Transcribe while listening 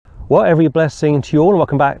Well, every blessing to you all, and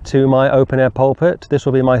welcome back to my open air pulpit. This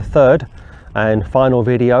will be my third and final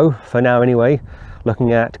video, for now anyway,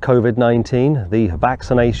 looking at COVID-19, the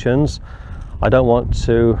vaccinations. I don't want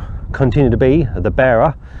to continue to be the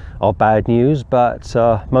bearer of bad news, but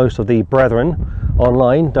most of the brethren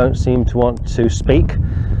online don't seem to want to speak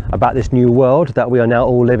about this new world that we are now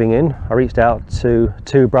all living in. I reached out to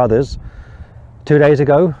two brothers 2 days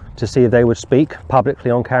ago to see if they would speak publicly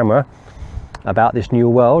on camera about this new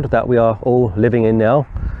world that we are all living in now.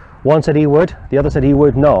 One said he would, the other said he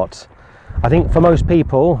would not. I think for most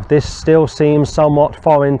people this still seems somewhat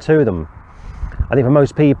foreign to them. I think for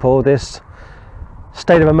most people this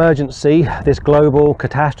state of emergency, this global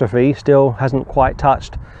catastrophe, still hasn't quite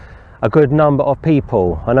touched a good number of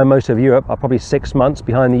people. I know most of Europe are probably 6 months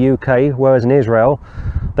behind the UK, whereas in Israel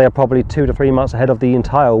they are probably 2 to 3 months ahead of the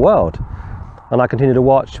entire world. And I continue to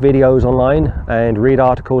watch videos online and read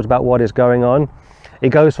articles about what is going on. It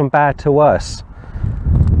goes from bad to worse.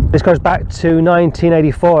 This goes back to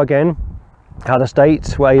 1984 again, how the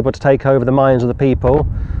states were able to take over the minds of the people,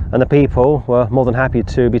 and the people were more than happy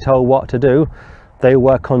to be told what to do. They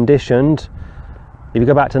were conditioned. If you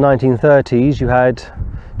go back to the 1930s, you had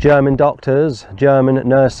German doctors, German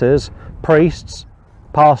nurses, priests,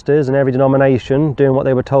 pastors in every denomination doing what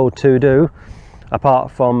they were told to do.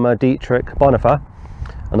 Apart from Dietrich Bonhoeffer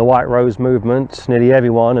and the White Rose movement, nearly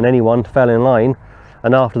everyone and anyone fell in line.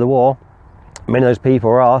 And after the war, many of those people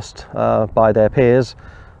were asked by their peers,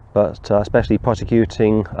 but especially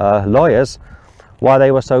prosecuting lawyers, why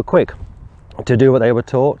they were so quick to do what they were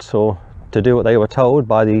taught or to do what they were told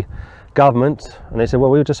by the government. And they said,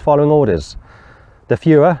 well, we were just following orders. The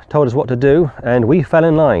Fuhrer told us what to do and we fell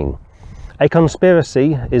in line. A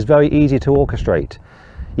conspiracy is very easy to orchestrate.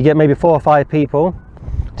 You get maybe 4 or 5 people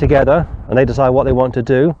together and they decide what they want to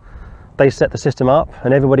do. They set the system up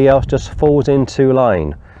and everybody else just falls into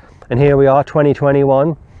line. And here we are,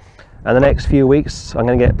 2021, and the next few weeks I'm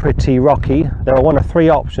going to get pretty rocky. There are one of 3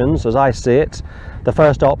 options as I see it. The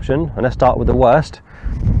first option, and let's start with the worst.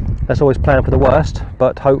 Let's always plan for the worst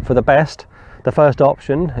but hope for the best. The first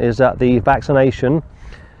option is that the vaccination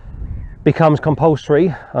becomes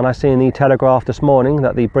compulsory, and I see in the Telegraph this morning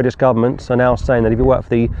that the British government are now saying that if you work for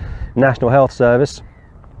the National Health Service,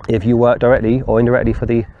 if you work directly or indirectly for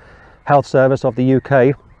the Health Service of the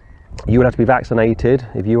UK, you will have to be vaccinated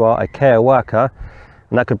if you are a care worker,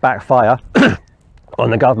 and that could backfire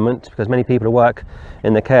on the government because many people who work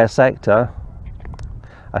in the care sector,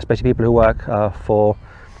 especially people who work for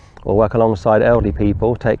or work alongside elderly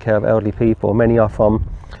people, take care of elderly people, many are from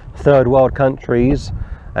third world countries,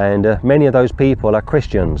 and many of those people are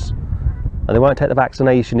Christians and they won't take the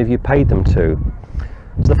vaccination if you paid them to.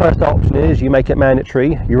 So the first option is you make it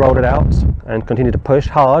mandatory, you roll it out and continue to push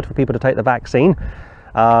hard for people to take the vaccine,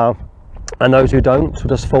 and those who don't will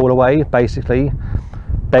just fall away, basically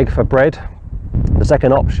beg for bread. The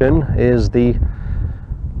second option is the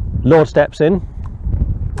Lord steps in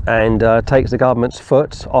and takes the government's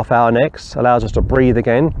foot off our necks, allows us to breathe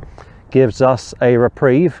again, gives us a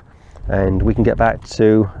reprieve, and we can get back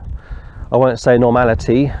to, I won't say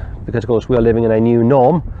normality, because of course we are living in a new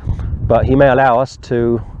norm, but he may allow us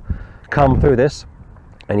to come through this,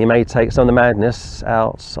 and he may take some of the madness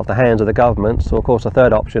out of the hands of the government. So of course the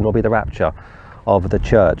third option will be the rapture of the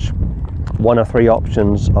church. One of 3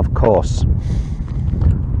 options, of course.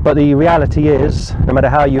 But the reality is, no matter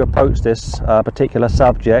how you approach this particular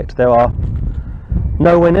subject, there are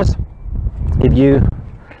no winners. If you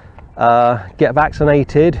get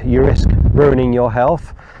vaccinated, you risk ruining your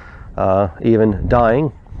health, even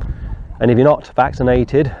dying. And if you're not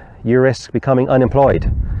vaccinated, you risk becoming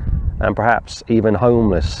unemployed and perhaps even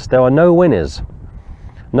homeless. There are no winners.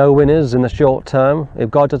 No winners in the short term. If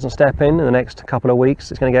God doesn't step in the next couple of weeks,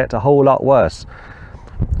 it's going to get a whole lot worse.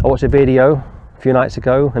 I watched a video a few nights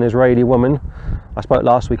ago, an Israeli woman. I spoke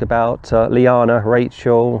last week about Liana,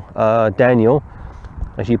 Rachel, Daniel,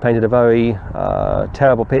 and she painted a very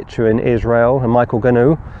terrible picture in Israel. And Michael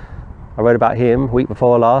Ganu, I read about him week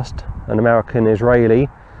before last, an American Israeli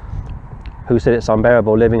who said it's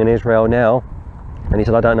unbearable living in Israel now, and he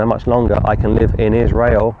said, I don't know how much longer I can live in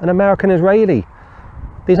Israel. An American Israeli.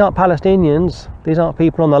 These aren't Palestinians, these aren't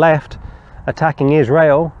people on the left attacking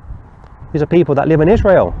Israel. These are people that live in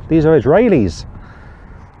Israel. These are Israelis.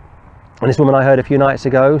 And this woman I heard a few nights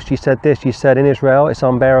ago, she said this, she said in Israel it's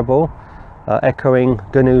unbearable, echoing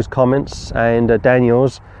Ganu's comments and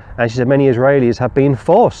Daniel's, and she said many Israelis have been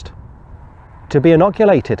forced to be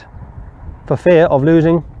inoculated for fear of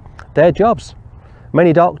losing their jobs.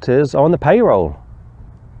 Many doctors are on the payroll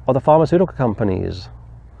of the pharmaceutical companies.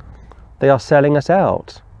 They are selling us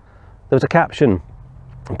out. There was a caption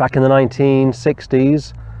back in the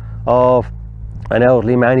 1960s of an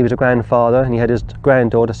elderly man. He was a grandfather, and he had his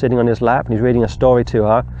granddaughter sitting on his lap, and he's reading a story to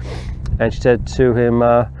her. And she said to him,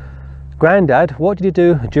 "Granddad, what did you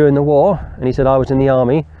do during the war?" And he said, "I was in the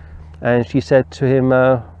army." And she said to him,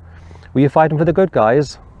 "Were you fighting for the good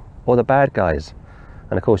guys or the bad guys?"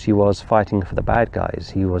 And of course he was fighting for the bad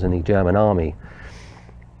guys. He was in the German army.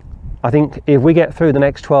 I think if we get through the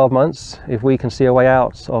next 12 months, if we can see a way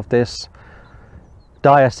out of this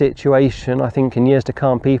dire situation, I think in years to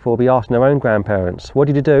come people will be asking their own grandparents, "What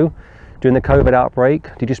did you do during the COVID outbreak?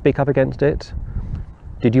 Did you speak up against it?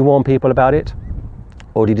 Did you warn people about it?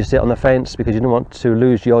 Or did you sit on the fence because you didn't want to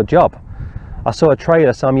lose your job?" I saw a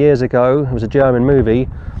trailer some years ago. It was a German movie,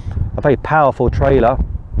 a very powerful trailer,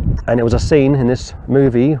 and it was a scene in this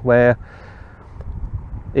movie where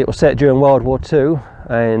it was set during World War II,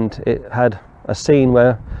 and it had a scene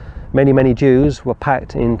where many Jews were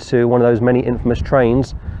packed into one of those many infamous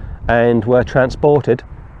trains and were transported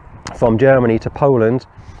from Germany to Poland.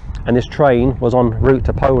 And this train was en route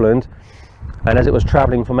to Poland, and as it was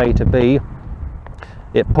travelling from A to B,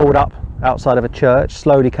 it pulled up outside of a church,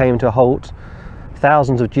 slowly came to a halt.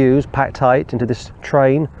 Thousands of Jews packed tight into this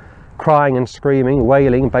train, crying and screaming,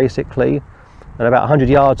 wailing basically. And about 100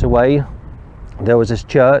 yards away there was this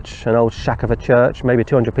church, an old shack of a church, maybe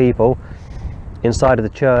 200 people inside of the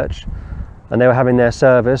church, and they were having their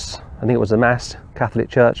service. I think it was a Mass, Catholic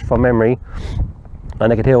church from memory,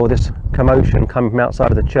 and they could hear all this commotion coming from outside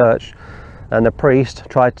of the church, and the priest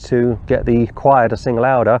tried to get the choir to sing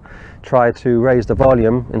louder, tried to raise the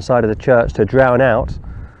volume inside of the church to drown out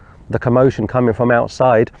the commotion coming from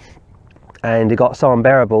outside, and it got so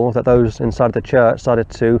unbearable that those inside of the church started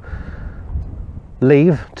to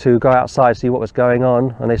leave to go outside to see what was going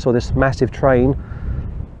on. And they saw this massive train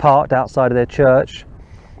parked outside of their church,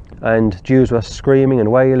 and Jews were screaming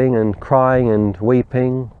and wailing and crying and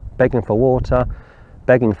weeping, begging for water,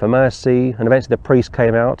 begging for mercy. And eventually the priest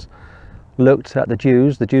came out, looked at the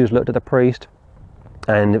Jews looked at the priest,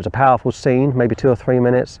 and it was a powerful scene, maybe 2 or 3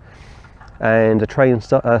 minutes. And the train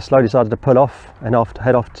slowly started to pull off and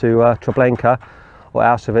head off to Treblinka or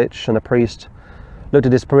Auschwitz, and the priest looked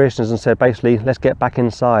at his parishioners and said, basically, let's get back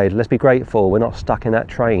inside, let's be grateful we're not stuck in that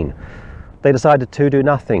train. They decided to do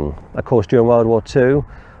nothing. Of course, during World War II,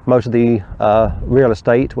 most of the real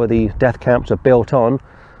estate where the death camps were built on,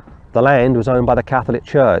 the land was owned by the Catholic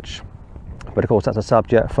Church. But of course that's a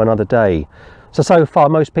subject for another day. So far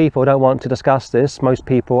most people don't want to discuss this. Most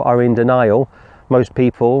people are in denial. Most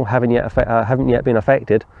people haven't yet been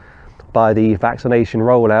affected by the vaccination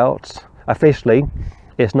rollout. Officially,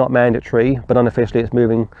 it's not mandatory, but unofficially it's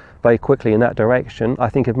moving very quickly in that direction. I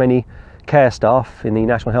think if many care staff in the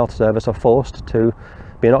National Health Service are forced to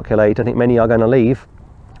be inoculated, I think many are going to leave,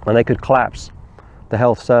 and they could collapse the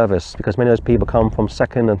health service, because many of those people come from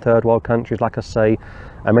second and third world countries, like I say,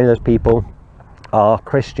 and many of those people are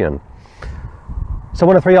Christian. So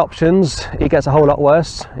one of 3 options: it gets a whole lot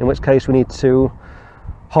worse, in which case we need to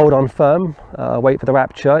hold on firm, wait for the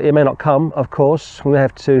rapture. It may not come, of course. We may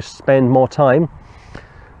have to spend more time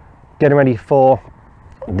getting ready for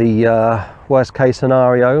the worst case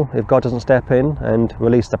scenario if God doesn't step in and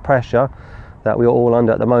release the pressure that we are all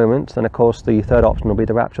under at the moment. Then of course the third option will be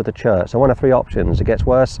the rapture of the church. So one of 3 options: it gets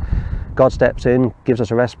worse, God steps in, gives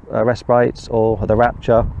us a respite, or the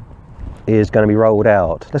rapture is going to be rolled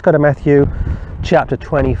out. Let's go to Matthew chapter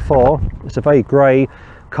 24. It's a very grey,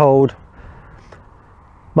 cold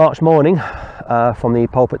March morning from the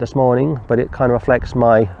pulpit this morning, but it kind of reflects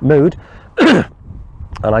my mood.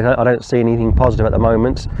 And I don't see anything positive at the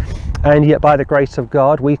moment, and yet by the grace of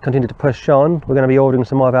God we continue to push on. We're going to be ordering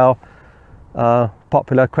some more of our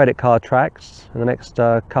popular credit card tracts in the next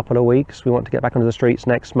couple of weeks. We want to get back onto the streets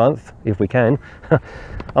next month if we can.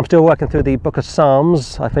 I'm still working through the book of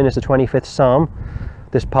Psalms. I finished the 25th Psalm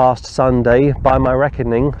this past Sunday. By my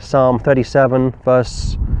reckoning, Psalm 37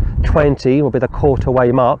 verse 20 will be the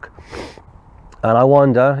quarter-way mark, and I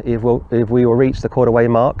wonder if we will reach the quarter-way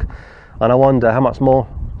mark. And I wonder how much more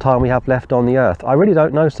time we have left on the earth. I really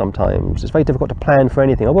don't know sometimes. It's very difficult to plan for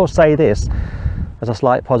anything. I will say this as a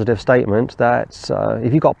slight positive statement, that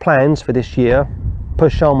if you've got plans for this year,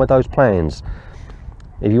 push on with those plans.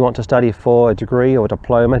 If you want to study for a degree or a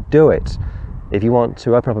diploma, do it. If you want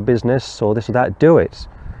to open up a business or this or that, do it.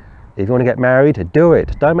 If you want to get married, do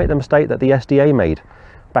it. Don't make the mistake that the SDA made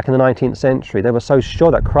back in the 19th century. They were so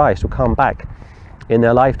sure that Christ would come back in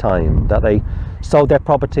their lifetime that they sold their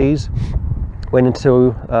properties, went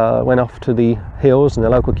off to the hills in their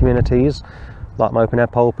local communities, like my open air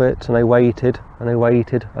pulpit, and they waited and they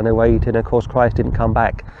waited and they waited, and of course Christ didn't come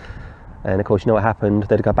back. And of course you know what happened.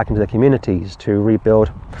 They had to go back into their communities to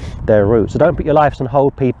rebuild their roots. So don't put your lives on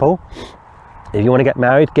hold, people. If you want to get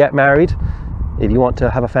married, get married. If you want to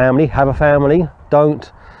have a family, have a family.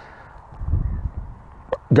 Don't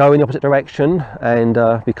go in the opposite direction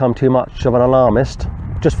and become too much of an alarmist.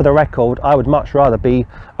 Just for the record, I would much rather be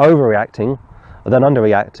overreacting than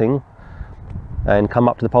underreacting, and come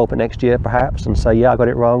up to the pulpit next year perhaps and say, yeah, I got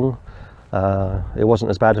it wrong. It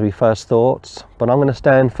wasn't as bad as we first thought. But I'm going to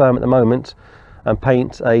stand firm at the moment and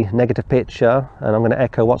paint a negative picture, and I'm going to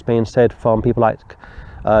echo what's being said from people like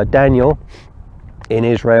Daniel in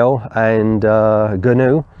Israel and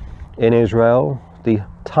Gnu in Israel, the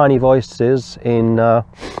tiny voices in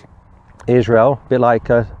Israel, a bit like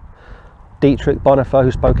Dietrich Bonhoeffer,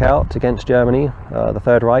 who spoke out against Germany, the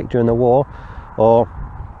Third Reich during the war, or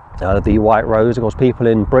the White Rose. Of course, people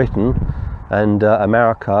in Britain and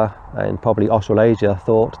America and probably Australasia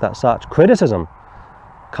thought that such criticism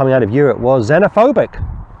coming out of Europe was xenophobic.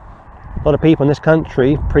 A lot of people in this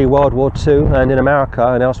country pre-World War II and in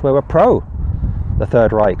America and elsewhere were pro the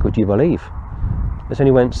Third Reich, would you believe? It's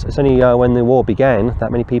only when the war began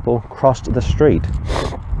that many people crossed the street.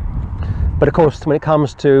 But of course, when it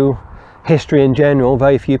comes to history in general,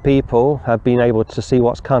 very few people have been able to see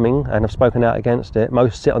what's coming and have spoken out against it.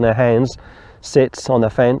 Most sit on their hands, sit on the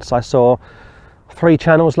fence. I saw 3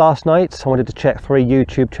 channels last night. I wanted to check 3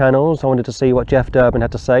 YouTube channels. I wanted to see what Jeff Durbin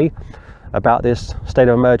had to say about this state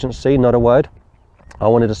of emergency, not a word. I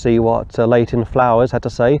wanted to see what Leighton Flowers had to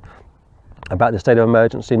say about the state of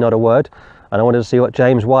emergency, not a word. And I wanted to see what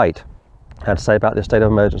James White had to say about this state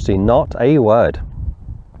of emergency, not a word.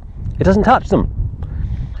 It doesn't touch them.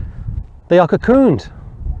 They are cocooned,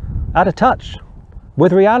 out of touch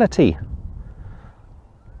with reality.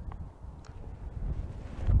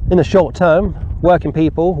 In the short term, working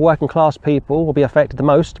people, working class people will be affected the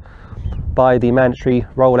most by the mandatory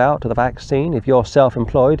rollout of the vaccine. If you're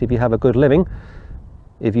self-employed, if you have a good living,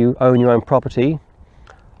 if you own your own property,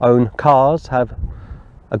 own cars, have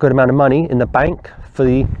a good amount of money in the bank for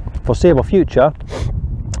the foreseeable future,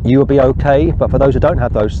 you will be okay. But for those who don't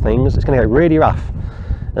have those things, it's going to get really rough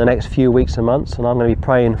in the next few weeks and months, and I'm going to be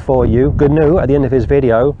praying for you. Gnu, at the end of his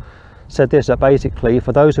video, said this, that basically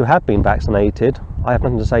for those who have been vaccinated, I have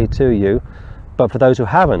nothing to say to you, but for those who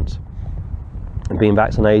haven't been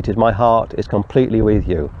vaccinated, my heart is completely with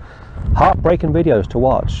you. Heartbreaking videos to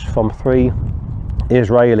watch from 3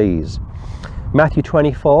 Israelis. Matthew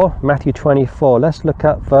 24, let's look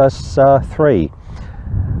at verse 3.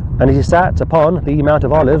 And as he sat upon the Mount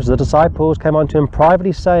of Olives, the disciples came unto him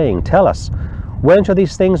privately, saying, Tell us, when shall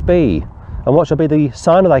these things be? And what shall be the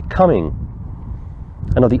sign of thy coming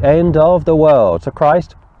and of the end of the world? So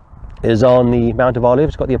Christ is on the Mount of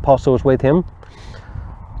Olives, got the apostles with him,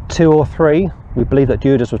 2 or 3. We believe that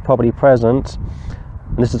Judas was probably present.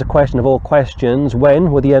 And this is a question of all questions.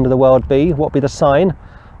 When will the end of the world be? What will be the sign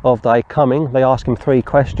of thy coming? They ask him 3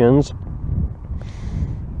 questions.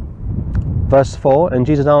 Verse 4, and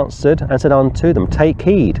Jesus answered and said unto them, Take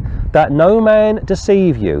heed that no man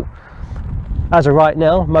deceive you. As of right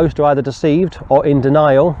now, most are either deceived or in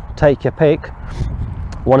denial. Take your pick.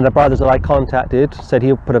 One of the brothers that I contacted said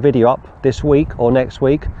he'll put a video up this week or next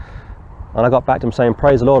week. And I got back to him saying,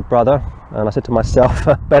 Praise the Lord, brother. And I said to myself,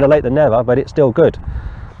 better late than never, but it's still good.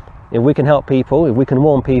 If we can help people, if we can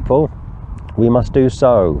warn people, we must do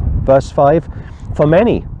so. Verse 5, For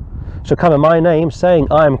many shall come in my name, saying,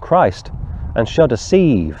 I am Christ, and shall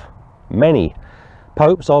deceive many.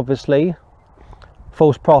 Popes, obviously,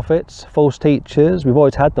 false prophets, false teachers, we've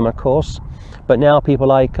always had them, of course, but now people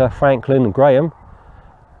like Franklin Graham,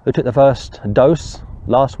 who took the first dose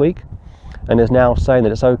last week and is now saying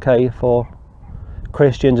that it's okay for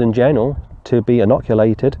Christians in general to be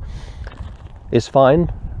inoculated, is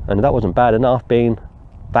fine. And that wasn't bad enough, being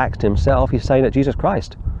vaxxed himself. He's saying that Jesus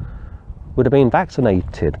Christ would have been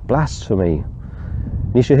vaccinated. Blasphemy.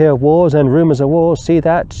 Ye shall hear of wars and rumours of wars. See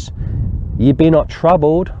that ye be not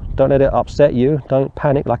troubled. Don't let it upset you. Don't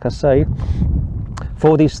panic, like I say.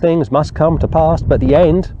 For these things must come to pass, but the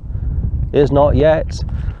end is not yet.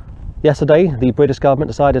 Yesterday, the British government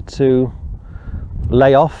decided to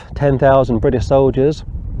lay off 10,000 British soldiers.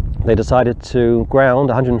 They decided to ground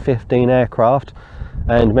 115 aircraft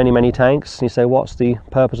and many tanks. You say, what's the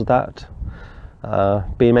purpose of that?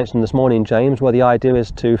 Being mentioned this morning, James, well, the idea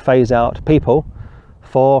is to phase out people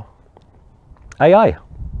for AI,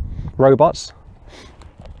 robots.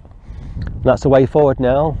 That's the way forward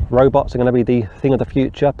now. Robots are going to be the thing of the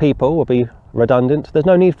future. People will be redundant. There's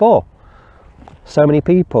no need for so many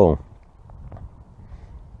people.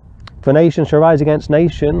 For nation shall rise against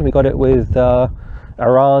nation. We got it with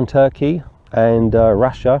Iran, Turkey and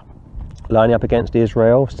Russia lining up against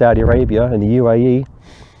Israel, Saudi Arabia and the UAE.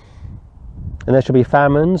 And there shall be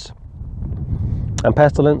famines and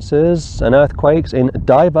pestilences and earthquakes in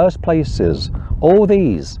diverse places. All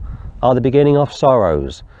these are the beginning of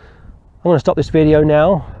sorrows. I'm going to stop this video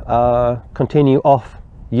now, continue off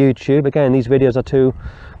YouTube. Again, these videos are too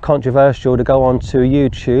controversial to go on to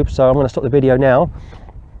YouTube, so I'm going to stop the video now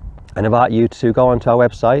and invite you to go onto our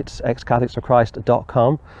website,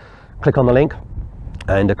 ex-catholicsforchrist.com, click on the link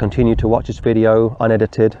and continue to watch this video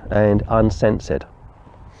unedited and uncensored.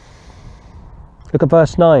 Look at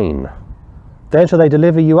verse 9. Then shall they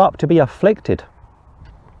deliver you up to be afflicted,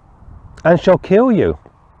 and shall kill you,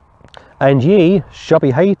 and ye shall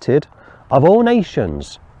be hated of all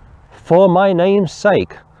nations for my name's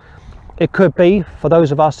sake. It could be for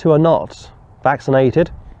those of us who are not vaccinated,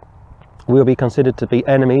 we will be considered to be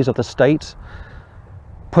enemies of the state,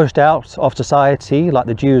 pushed out of society like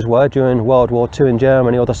the Jews were during World War II in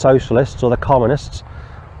Germany, or the socialists, or the communists,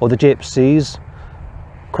 or the gypsies,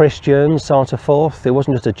 Christians, so on and so forth. It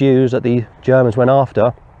wasn't just the Jews that the Germans went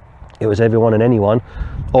after, it was everyone and anyone.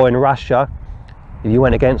 Or in Russia, if you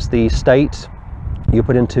went against the state, you were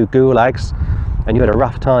put into gulags and you had a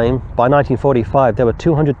rough time. By 1945 there were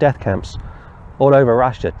 200 death camps all over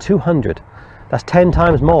Russia. 200. That's 10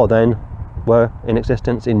 times more than were in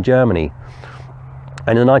existence in Germany.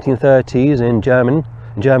 And in the 1930s in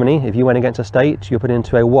Germany, if you went against a state, you were put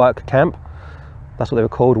into a work camp. That's what they were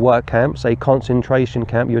called, work camps, a concentration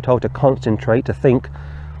camp. You were told to concentrate, to think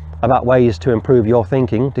about ways to improve your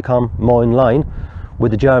thinking, to come more in line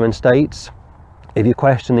with the German states. If you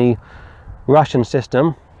question the Russian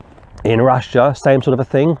system, in Russia, same sort of a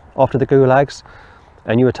thing, off to the gulags,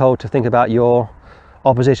 and you were told to think about your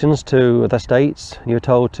oppositions to the states. You were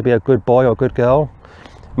told to be a good boy or good girl.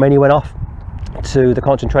 Many went off to the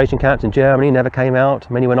concentration camps in Germany, never came out.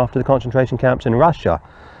 Many went off to the concentration camps in Russia,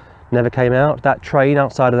 never came out. That train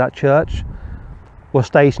outside of that church was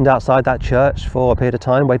stationed outside that church for a period of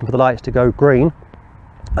time, waiting for the lights to go green,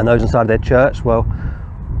 and those inside of their church were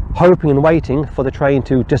hoping and waiting for the train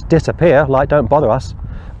to just disappear, like, don't bother us.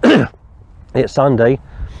 It's Sunday,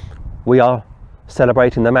 we are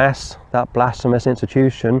celebrating the Mass, that blasphemous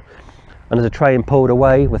institution, and as the train pulled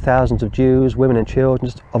away with thousands of Jews, women and children,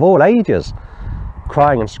 just of all ages,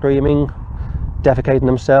 crying and screaming, defecating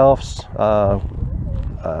themselves,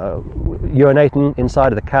 urinating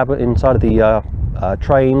inside of the cabin, inside of the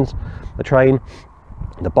train,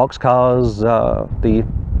 the boxcars. The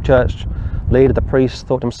church leader, the priest,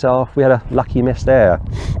 thought to himself, we had a lucky miss there.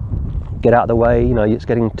 Get out of the way, you know, it's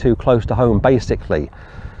getting too close to home, basically.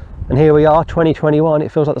 And here we are, 2021,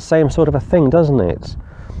 it feels like the same sort of a thing, doesn't it?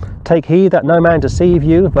 Take heed that no man deceive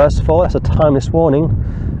you, verse 4, that's a timeless warning.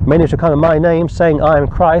 Many shall come in my name, saying, I am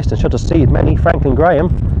Christ, and shall deceive many. Franklin Graham,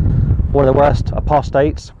 one of the worst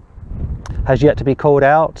apostates, has yet to be called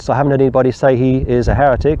out, so I haven't heard anybody say he is a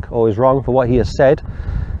heretic or is wrong for what he has said.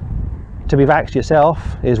 To be vaxxed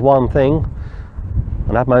yourself is one thing,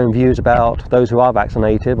 and I have my own views about those who are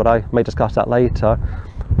vaccinated, but I may discuss that later.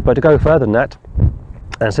 But to go further than that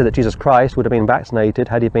and say that Jesus Christ would have been vaccinated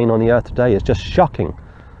had he been on the earth today is just shocking,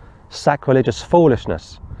 sacrilegious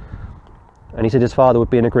foolishness. And he said his father would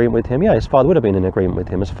be in agreement with him. Yeah, his father would have been in agreement with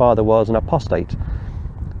him. His father was an apostate.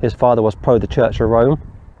 His father was pro the Church of Rome,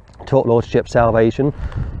 taught lordship salvation,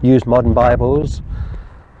 used modern Bibles.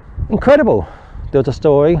 Incredible. There was a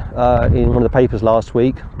story in one of the papers last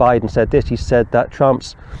week. Biden said this. He said that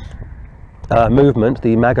Trump's movement,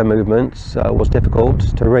 the MAGA movement, was difficult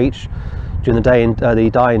to reach during the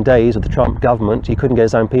dying days of the Trump government. He couldn't get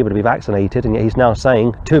his own people to be vaccinated, and yet he's now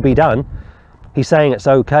saying to be done. He's saying it's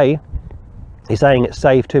okay. He's saying it's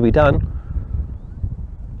safe to be done.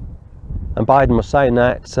 And Biden was saying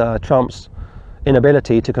that Trump's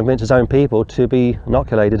inability to convince his own people to be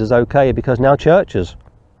inoculated is okay because now churches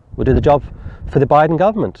will do the job for the Biden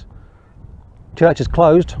government. Churches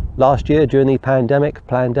closed last year during the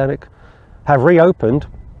pandemic, have reopened,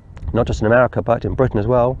 not just in America but in Britain as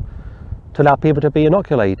well, to allow people to be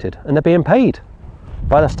inoculated, and they're being paid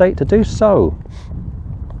by the state to do so.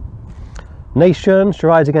 Nation shall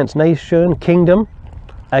rise against nation, kingdom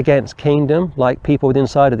against kingdom, like people within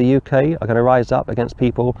inside of the UK are going to rise up against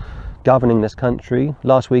people governing this country.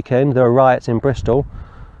 Last weekend there were riots in Bristol,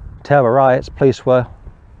 terror riots. Police were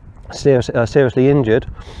seriously injured,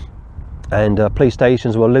 and police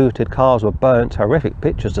stations were looted, cars were burnt. Horrific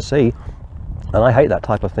pictures to see, and I hate that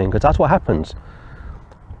type of thing because that's what happens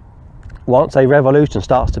once a revolution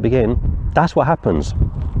starts to begin. That's what happens.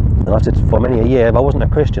 And I said for many a year, if I wasn't a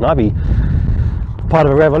Christian, I'd be part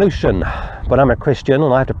of a revolution. But I'm a Christian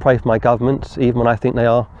and I have to pray for my government, even when I think they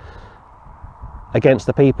are against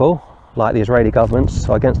the people, like the Israeli governments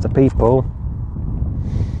are against the people.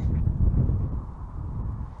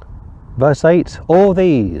 Verse 8, all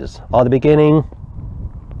these are the beginning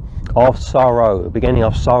of sorrow, beginning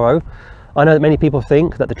of sorrow. I know that many people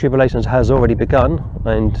think that the tribulation has already begun,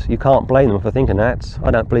 and you can't blame them for thinking that.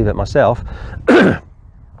 I don't believe it myself.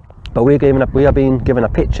 But we are being given a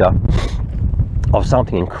picture of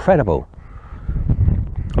something incredible.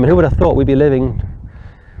 I mean, who would have thought we'd be living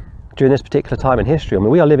during this particular time in history? I mean,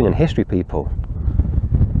 we are living in history, people.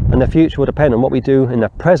 And the future will depend on what we do in the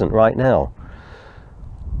present right now.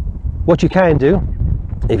 What you can do,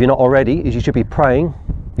 if you're not already, is you should be praying.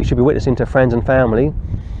 You should be witnessing to friends and family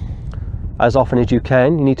as often as you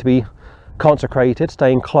can. You need to be consecrated,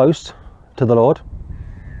 staying close to the Lord,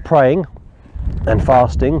 praying and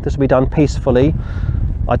fasting. This will be done peacefully.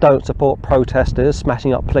 I don't support protesters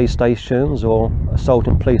smashing up police stations or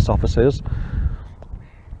assaulting police officers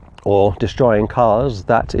or destroying cars.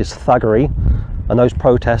 That is thuggery. And those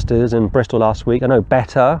protesters in Bristol last week are no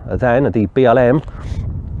better than the BLM.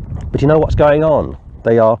 But you know what's going on?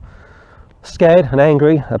 They are scared and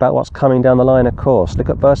angry about what's coming down the line, of course. Look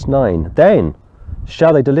at verse 9. Then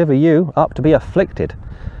shall they deliver you up to be afflicted.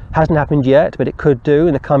 Hasn't happened yet, but it could do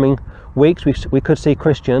in the coming weeks. We could see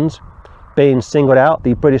Christians being singled out.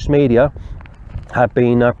 The British media have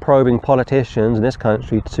been probing politicians in this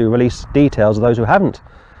country to release details of those who haven't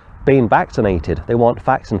been vaccinated. They want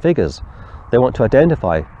facts and figures. They want to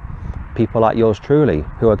identify people like yours truly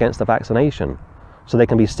who are against the vaccination, so they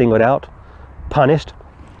can be singled out, punished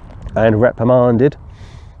and reprimanded,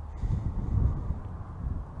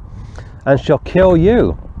 and shall kill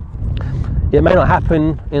you. It may not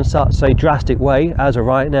happen in such a drastic way as of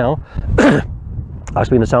right now. I was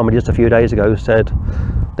speaking to somebody just a few days ago who said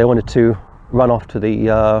they wanted to run off to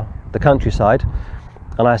the countryside,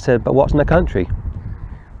 and I said, but what's in the country?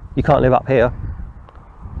 You can't live up here.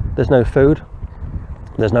 There's no food,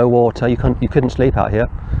 there's no water, you couldn't sleep out here,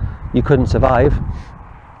 you couldn't survive.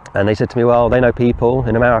 And they said to me, well, they know people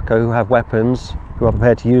in America who have weapons, who are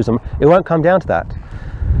prepared to use them. It won't come down to that.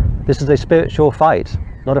 This is a spiritual fight,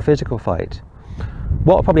 not a physical fight.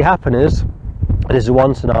 What will probably happen is, this is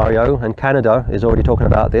one scenario, and Canada is already talking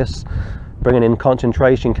about this, bringing in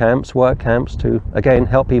concentration camps, work camps, to again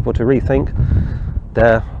help people to rethink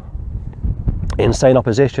their insane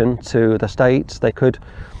opposition to the states. They could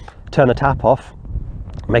turn the tap off,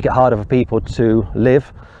 make it harder for people to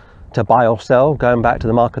live, to buy or sell, going back to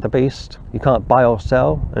the mark of the beast. You can't buy or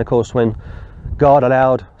sell. And of course, when God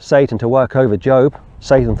allowed Satan to work over Job,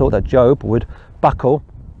 Satan thought that Job would buckle,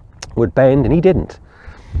 would bend, and he didn't.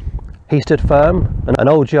 He stood firm, and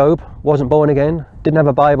old Job wasn't born again, didn't have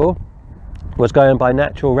a Bible, was going by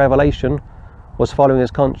natural revelation, was following his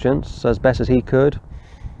conscience as best as he could,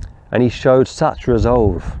 and he showed such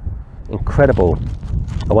resolve. Incredible.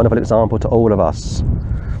 A wonderful example to all of us.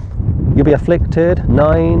 You'll be afflicted,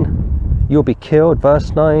 9. You'll be killed,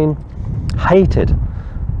 verse 9. Hated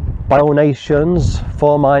by all nations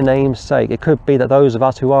for my name's sake. It could be that those of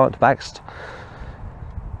us who aren't vaxxed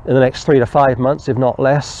in the next 3 to 5 months, if not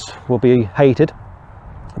less, will be hated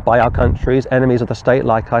by our countries, enemies of the state,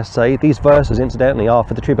 like I say. These verses, incidentally, are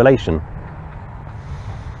for the tribulation,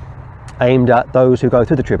 aimed at those who go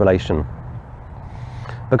through the tribulation.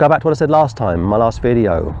 But go back to what I said last time, in my last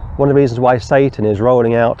video. One of the reasons why Satan is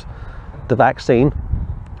rolling out the vaccine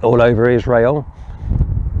all over Israel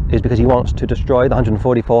is because he wants to destroy the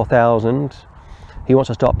 144,000. He wants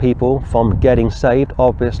to stop people from getting saved,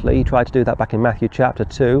 obviously. He tried to do that back in Matthew chapter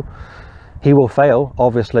 2. He will fail,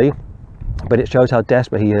 obviously, but it shows how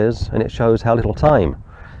desperate he is, and it shows how little time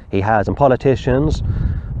he has. And politicians,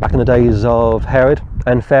 back in the days of Herod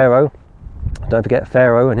and Pharaoh, don't forget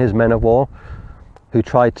Pharaoh and his men of war, who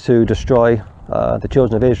tried to destroy the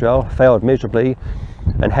children of Israel, failed miserably,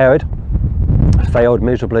 and Herod failed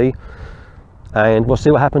miserably. And we'll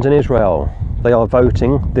see what happens in Israel. They are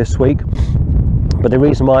voting this week, but the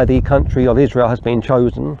reason why the country of Israel has been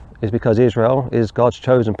chosen is because Israel is God's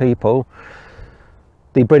chosen people.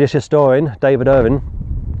 The British historian David Irving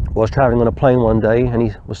was travelling on a plane one day, and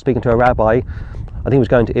he was speaking to a rabbi. I think he was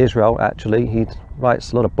going to Israel, actually. He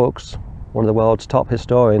writes a lot of books, one of the world's top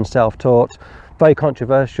historians, self-taught, very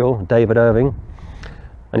controversial, David Irving.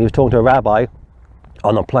 And he was talking to a rabbi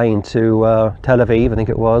on a plane to Tel Aviv, I think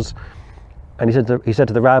it was. And he said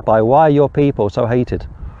to the rabbi, why are your people so hated?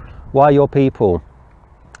 Why are your people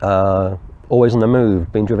always on the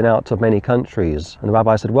move, being driven out of many countries? And the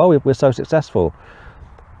rabbi said, well, we're so successful.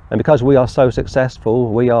 And because we are so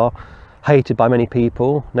successful, we are hated by many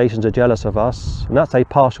people. Nations are jealous of us. And that's a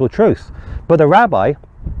partial truth. But the rabbi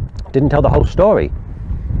didn't tell the whole story.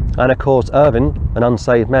 And of course, Irving, an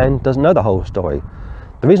unsaved man, doesn't know the whole story.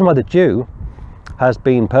 The reason why the Jew has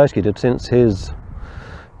been persecuted since his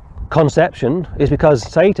conception is because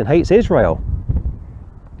Satan hates Israel.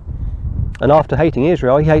 And after hating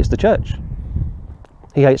Israel, he hates the church.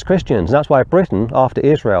 He hates Christians. And that's why Britain, after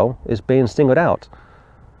Israel, is being singled out.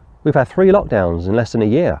 We've had 3 lockdowns in less than a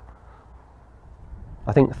year.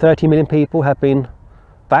 I think 30 million people have been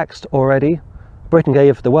vaxxed already. Britain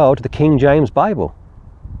gave the world the King James Bible.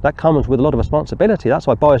 That comes with a lot of responsibility. That's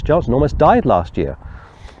why Boris Johnson almost died last year.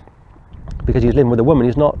 Because he's living with a woman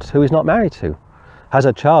who he's not married to. Has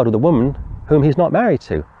a child with a woman whom he's not married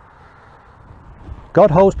to. God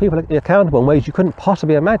holds people accountable in ways you couldn't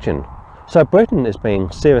possibly imagine. So Britain is being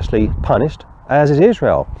seriously punished, as is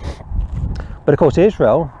Israel. But of course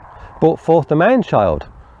Israel brought forth the man-child.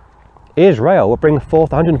 Israel will bring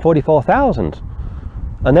forth 144,000.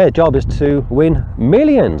 And their job is to win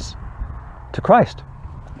millions to Christ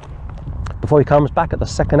before he comes back at the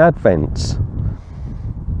second advent.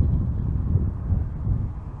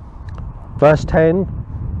 Verse 10,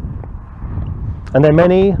 and then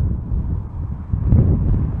many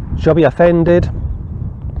shall be offended,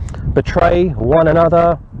 betray one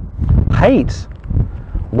another, hate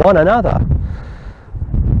one another.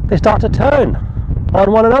 They start to turn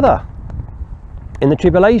on one another in the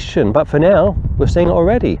tribulation, but for now we're seeing it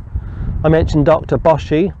already. I mentioned Dr.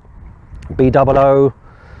 Boshi, B-O-O-C-H-E,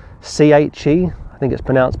 I think it's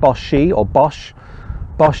pronounced Boshi or Bosch,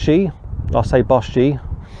 Boshi, I'll say Boshi.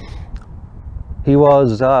 He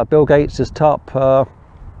was Bill Gates' top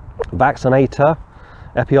vaccinator,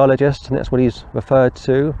 epiologist, and that's what he's referred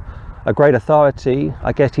to. A great authority.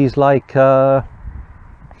 I guess he's like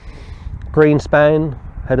Greenspan,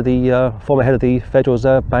 former head of the Federal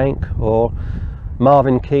Reserve Bank, or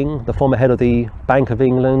Marvin King, the former head of the Bank of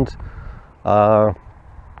England, or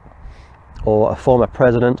a former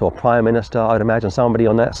president or prime minister. I'd imagine somebody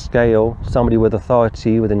on that scale, somebody with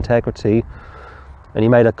authority, with integrity. And he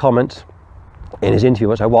made a comment in his interview,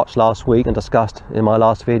 which I watched last week and discussed in my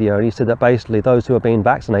last video, and he said that basically those who are being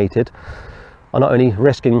vaccinated are not only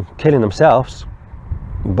risking killing themselves,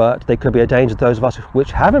 but they could be a danger to those of us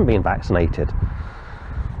which haven't been vaccinated.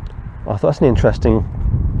 I thought that's an interesting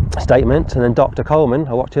statement. And then Dr. Coleman,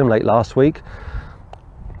 I watched him late last week,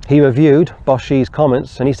 he reviewed Boshi's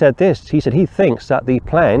comments, and he said this. He said he thinks that the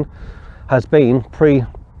plan has been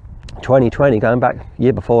pre-2020, going back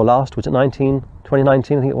year before last, was it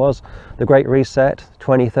 2019 I think it was, the Great Reset,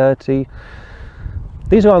 2030.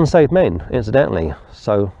 These are unsaved men, incidentally,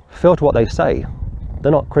 so filter what they say.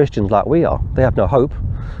 They're not Christians like we are. They have no hope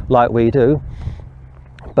like we do,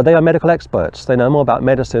 but they are medical experts. They know more about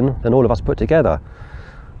medicine than all of us put together.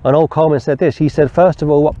 And old Coleman said this. He said, first of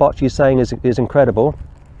all, what Bocci is saying is incredible.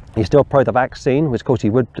 He's still pro the vaccine, which of course he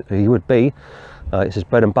would be. It's his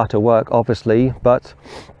bread and butter work, obviously, but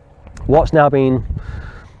what's now being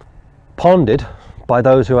pondered by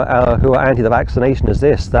those who are anti the vaccination is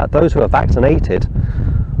this, that those who are vaccinated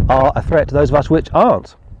are a threat to those of us which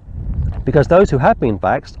aren't, because those who have been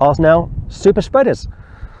vaxxed are now super spreaders.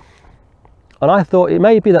 And I thought it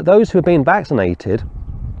may be that those who have been vaccinated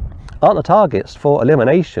aren't the targets for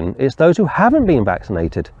elimination. It's those who haven't been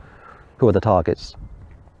vaccinated who are the targets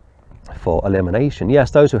for elimination.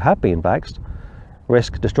 Yes, those who have been vaxxed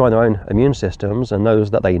risk destroying their own immune systems and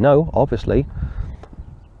those that they know, obviously.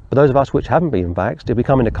 But those of us which haven't been vaxxed, if we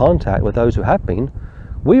come into contact with those who have been,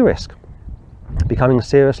 we risk becoming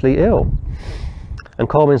seriously ill. And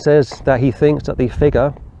Coleman says that he thinks that the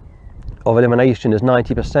figure of elimination is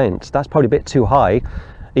 90%. That's probably a bit too high,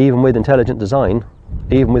 even with intelligent design,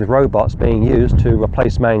 even with robots being used to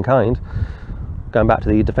replace mankind. Going back to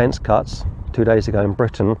the defence cuts 2 days ago in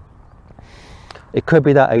Britain, it could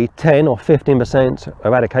be that a 10 or 15%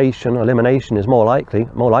 eradication or elimination is more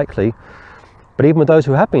likely. But even with those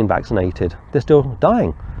who have been vaccinated, they're still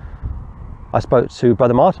dying. I spoke to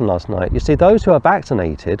Brother Martin last night. You see, those who are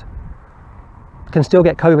vaccinated can still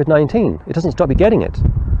get COVID-19. It doesn't stop you getting it.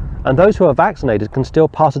 And those who are vaccinated can still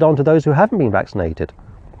pass it on to those who haven't been vaccinated.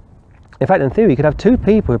 In fact, in theory, you could have 2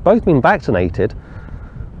 people who've both been vaccinated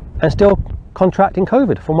and still contracting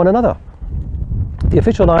COVID from one another. The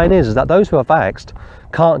official line is that those who are vaxxed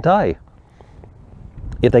can't die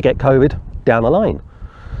if they get COVID down the line.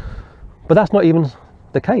 But that's not even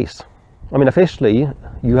the case. I mean, officially,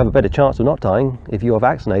 you have a better chance of not dying if you are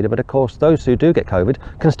vaccinated, but of course, those who do get COVID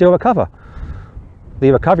can still recover.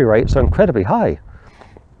 The recovery rates are incredibly high.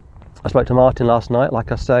 I spoke to Martin last night,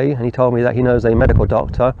 like I say, and he told me that he knows a medical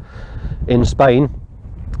doctor in Spain,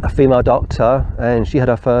 a female doctor, and she had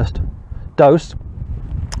her first dose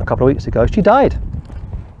a couple of weeks ago. She died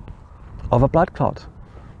of a blood clot.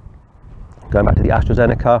 Going back to the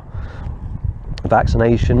AstraZeneca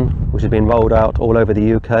vaccination, which has been rolled out all over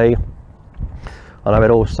the UK. And I read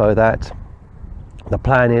also that the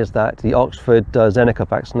plan is that the Oxford Zeneca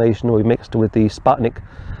vaccination will be mixed with the Sputnik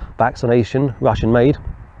vaccination, Russian made,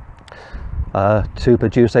 to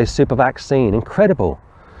produce a super vaccine. Incredible.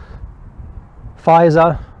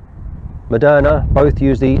 Pfizer, Moderna both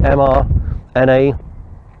use the mRNA,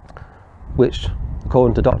 which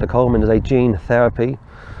according to Dr. Coleman is a gene therapy.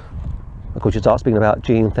 Of course you start speaking about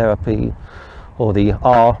gene therapy, or the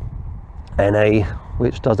RNA,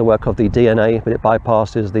 which does the work of the DNA but it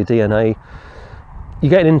bypasses the DNA.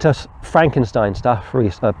 You're getting into Frankenstein stuff,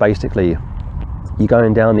 basically. You're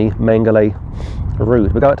going down the Mengele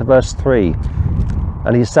route. We go up to verse 3.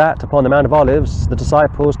 And he sat upon the Mount of Olives. The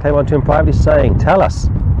disciples came unto him privately, saying, Tell us,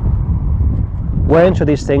 when shall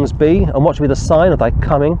these things be, and what shall be the sign of thy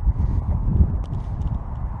coming,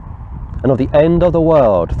 and of the end of the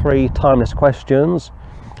world? 3 timeless questions.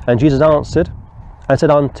 And Jesus answered and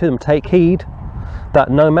said unto them, Take heed that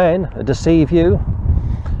no man deceive you.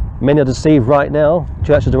 Many are deceived right now.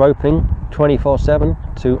 Churches are opening 24/7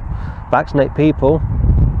 to vaccinate people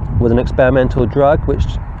with an experimental drug which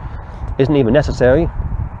isn't even necessary.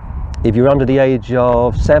 If you're under the age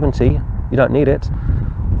of 70, you don't need it,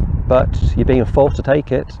 but you're being forced to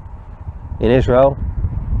take it. In Israel,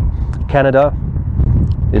 Canada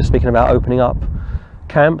is speaking about opening up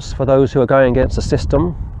camps for those who are going against the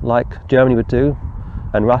system, like Germany would do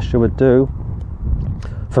and Russia would do.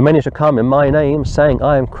 For many shall come in my name, saying,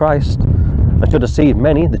 I am Christ, and shall deceive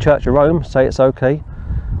many. The Church of Rome say it's okay.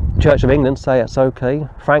 The Church of England say it's okay.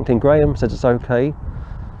 Franklin Graham says it's okay.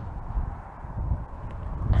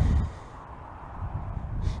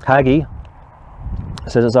 Hagee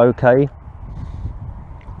says it's okay.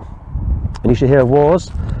 And you should hear of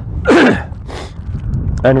wars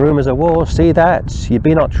and rumours of wars. See that ye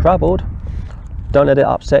be not troubled. Don't let it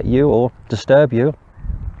upset you or disturb you.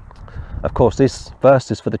 Of course, this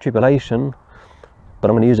verse is for the tribulation,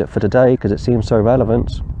 but I'm going to use it for today because it seems so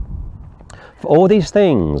relevant. For all these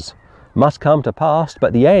things must come to pass,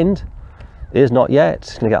 but the end is not yet.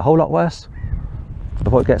 It's going to get a whole lot worse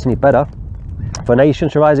before it gets any better. For nation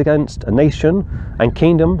shall rise against a nation, and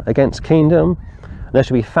kingdom against kingdom. And there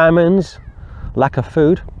shall be famines, lack of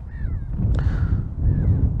food,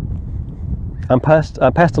 and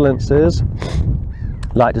pestilences,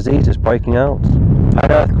 like diseases breaking out,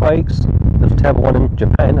 and earthquakes. There's a terrible one in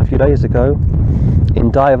Japan a few days ago, in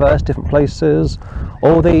diverse different places.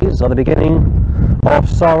 All these are the beginning of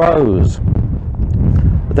sorrows.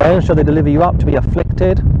 Then shall they deliver you up to be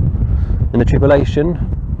afflicted in the tribulation.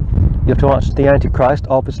 You have to answer to the Antichrist,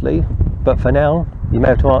 obviously, but for now you may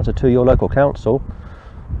have to answer to your local council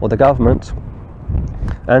or the government.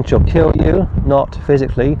 And shall kill you, not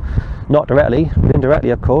physically, not directly, but indirectly,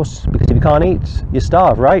 of course, because if you can't eat, you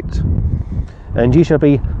starve, right? And ye shall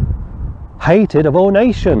be hated of all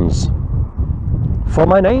nations for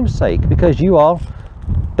my name's sake, because you are,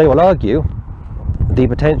 they will argue, the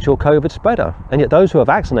potential COVID spreader. And yet those who are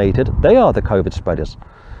vaccinated, they are the COVID spreaders.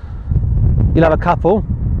 You'll have a couple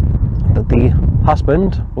that the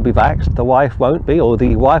husband will be vaxxed, the wife won't be, or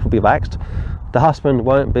the wife will be vaxxed, the husband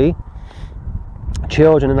won't be.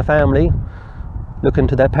 Children in the family looking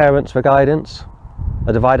to their parents for guidance.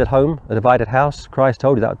 A divided home, a divided house. Christ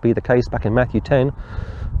told you that would be the case back in Matthew 10.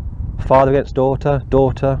 Father against daughter,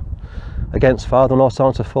 daughter against father-in-law, so on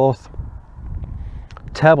and so forth.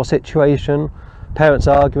 Terrible situation. Parents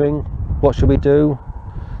arguing, what should we do?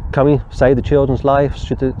 Can we save the children's lives?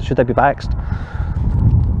 Should they be vaxxed?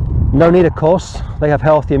 No need, of course. They have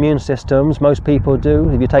healthy immune systems. Most people do.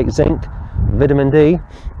 If you take zinc, vitamin D,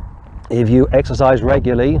 if you exercise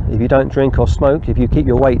regularly, if you don't drink or smoke, if you keep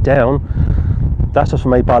your weight down, that's just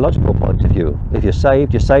from a biological point of view. If you're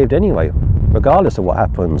saved anyway, regardless of what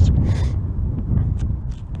happens.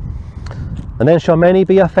 And then shall many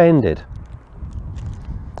be offended,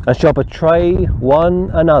 and shall betray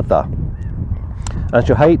one another, and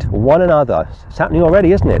shall hate one another. It's happening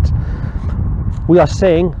already, isn't it? We are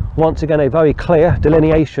seeing, once again, a very clear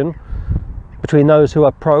delineation between those who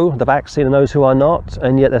are pro the vaccine and those who are not,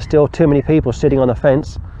 and yet there's still too many people sitting on the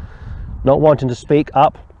fence, not wanting to speak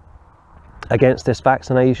up against this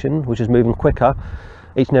vaccination, which is moving quicker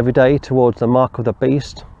each and every day towards the mark of the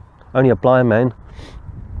beast. Only a blind man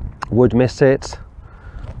would miss it.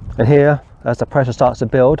 And here, as the pressure starts to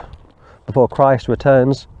build before Christ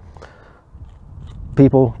returns,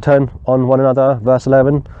 people turn on one another. Verse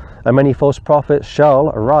 11, and many false prophets shall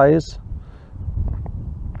arise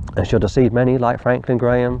and shall deceive many, like Franklin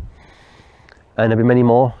Graham, and there'll be many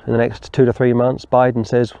more in the next 2 to 3 months. Biden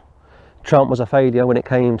says Trump was a failure when it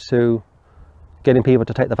came to getting people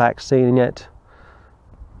to take the vaccine, and yet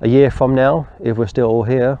a year from now, if we're still all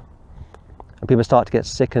here and people start to get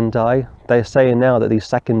sick and die, they're saying now that the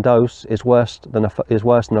second dose is worse than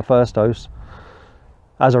the first dose.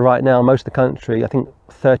 As of right now, most of the country, I think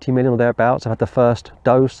 30 million or thereabouts have had the first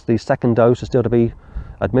dose. The second dose is still to be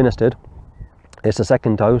administered. It's the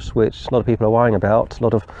second dose which a lot of people are worrying about, a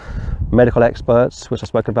lot of medical experts, which I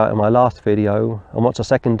spoke about in my last video. And once the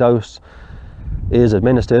second dose is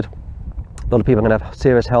administered, a lot of people are going to have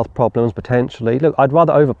serious health problems potentially. Look, I'd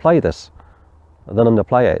rather overplay this than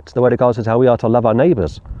underplay it. The Word of God says how we are to love our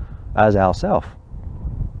neighbours as ourselves.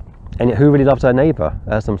 And yet who really loves their neighbour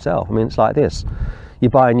as themselves? I mean, it's like this. You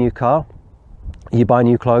buy a new car, you buy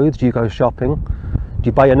new clothes, you go shopping. Do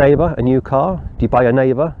you buy your neighbour a new car? Do you buy your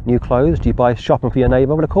neighbour new clothes? Do you buy shopping for your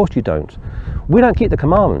neighbour? Well, of course you don't. We don't keep the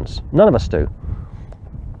commandments. None of us do.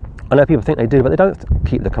 I know people think they do, but they don't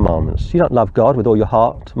keep the commandments. You don't love God with all your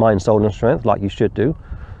heart, mind, soul and strength like you should do.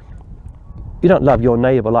 You don't love your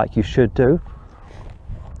neighbour like you should do.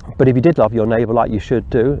 But if you did love your neighbour like you should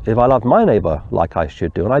do, if I love my neighbour like I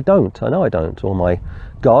should do, and I don't, I know I don't, or my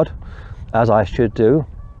God as I should do,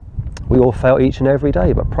 we all fail each and every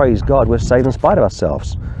day, but praise God, we're saved in spite of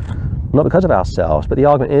ourselves. Not because of ourselves, but the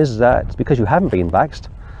argument is that because you haven't been vaxxed,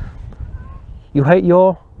 you hate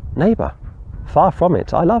your neighbour. Far from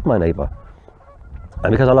it. I love my neighbour.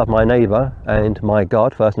 And because I love my neighbour and my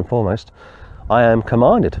God, first and foremost, I am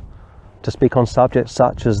commanded to speak on subjects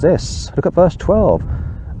such as this. Look at verse 12.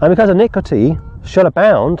 And because iniquity shall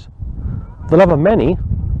abound, the love of many,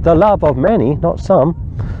 not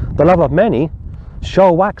some, the love of many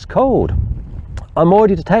shall wax cold. I'm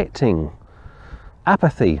already detecting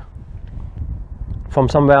apathy from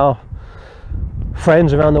some of our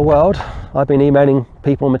friends around the world. I've been emailing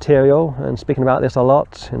people material and speaking about this a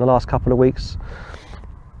lot in the last couple of weeks.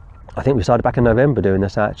 I think we started back in November doing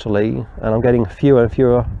this actually, and I'm getting fewer and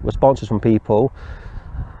fewer responses from people.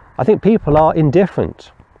 I think people are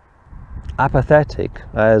indifferent, apathetic,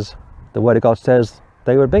 as the Word of God says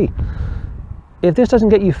they would be. If this doesn't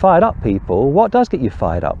get you fired up, people, what does get you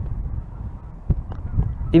fired up?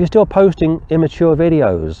 If you're still posting immature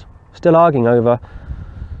videos, still arguing over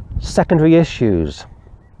secondary issues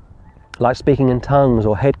like speaking in tongues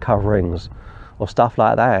or head coverings or stuff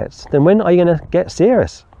like that, then when are you going to get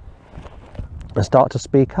serious and start to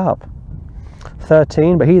speak up?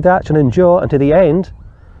 13, but he that shall endure unto the end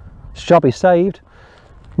shall be saved,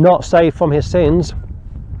 not saved from his sins,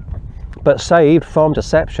 but saved from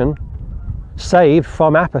deception, saved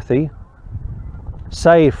from apathy,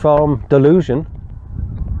 saved from delusion.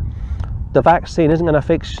 The vaccine isn't going to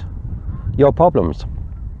fix your problems.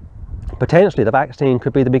 Potentially the vaccine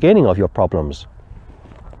could be the beginning of your problems.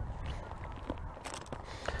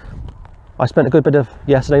 I spent a good bit of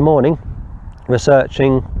yesterday morning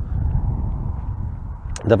researching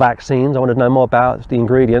the vaccines. I wanted to know more about the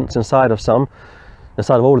ingredients inside of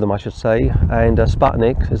all of them I should say, and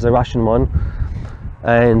Sputnik is the Russian one,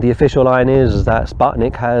 and the official line is that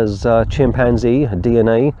Sputnik has chimpanzee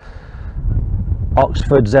DNA.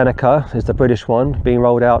 Oxford Zeneca is the British one, being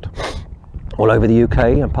rolled out all over the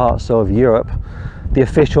UK and parts of Europe. The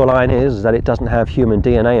official line is that it doesn't have human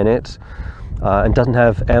DNA in it and doesn't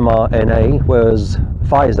have mRNA, whereas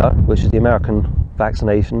Pfizer, which is the American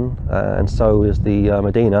vaccination, and so is the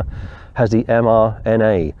Moderna, has the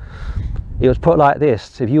mRNA. It was put like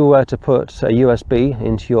this: if you were to put a USB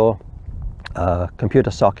into your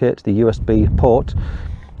computer socket, the USB port,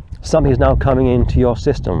 something is now coming into your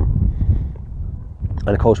system.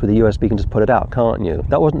 And of course with the USB you can just put it out, can't you?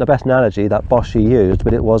 That wasn't the best analogy that Boshi used,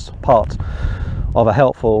 but it was part of a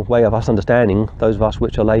helpful way of us understanding, those of us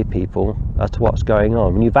which are lay people, as to what's going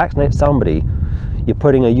on. When you vaccinate somebody, you're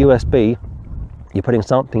putting a USB, you're putting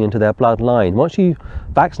something into their bloodline. Once you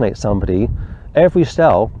vaccinate somebody, every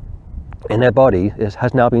cell in their body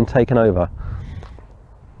has now been taken over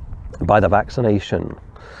by the vaccination.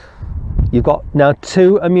 You've got now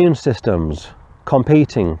two immune systems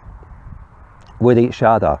competing with each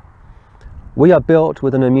other. We are built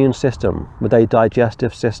with an immune system, with a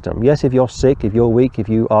digestive system. Yes, if you're sick, if you're weak, if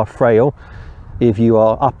you are frail, if you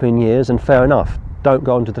are up in years, and fair enough, don't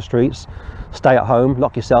go into the streets, stay at home,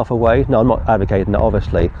 lock yourself away. No, I'm not advocating that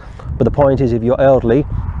obviously, but the point is, if you're elderly,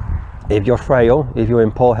 if you're frail, if you're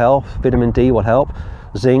in poor health, vitamin D will help,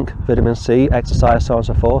 zinc, vitamin C, exercise, so on and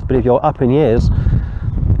so forth. But if you're up in years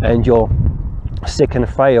and you're sick and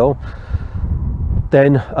frail,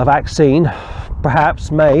 then a vaccine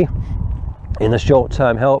perhaps may in the short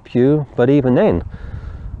term help you, but even then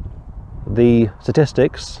the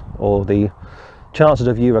statistics or the chances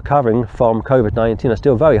of you recovering from COVID-19 are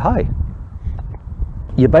still very high.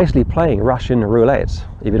 You're basically playing Russian roulette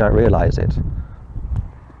if you don't realize it.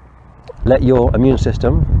 Let your immune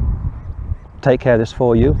system take care of this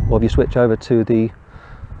for you, or if you switch over to the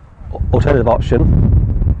alternative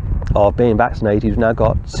option of being vaccinated, you've now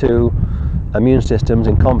got two immune systems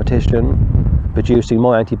in competition producing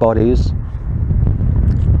more antibodies.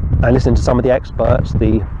 And listening to some of the experts,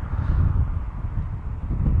 the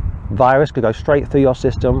virus could go straight through your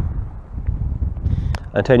system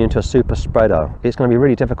and turn you into a super spreader. It's going to be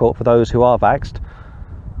really difficult for those who are vaxxed,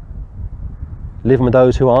 living with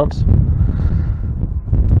those who aren't,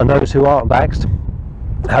 and those who aren't vaxxed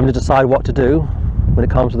having to decide what to do when it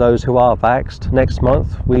comes to those who are vaxxed. Next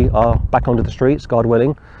month we are back onto the streets, God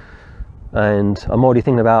willing, and I'm already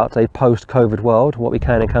thinking about a post-COVID world, what we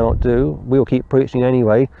can and cannot do. We will keep preaching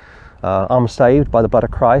anyway. I'm saved by the blood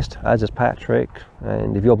of Christ, as is Patrick,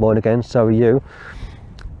 and if you're born again, so are you.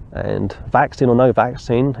 And vaccine or no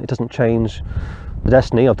vaccine, it doesn't change the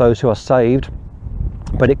destiny of those who are saved,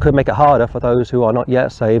 but it could make it harder for those who are not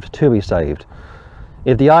yet saved to be saved.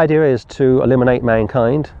 If the idea is to eliminate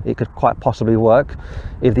mankind, it could quite possibly work.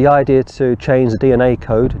 If the idea to change the DNA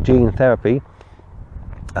code, gene therapy,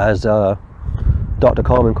 as Dr.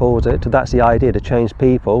 Coleman calls it, that's the idea, to change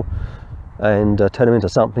people and turn them into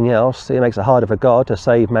something else. It makes it harder for God to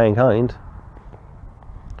save mankind,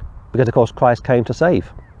 because of course Christ came to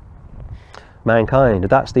save mankind. If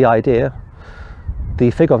that's the idea, the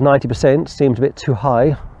figure of 90% seems a bit too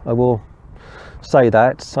high. I will say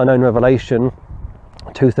that. I know in Revelation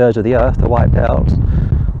 2/3 of the earth are wiped out,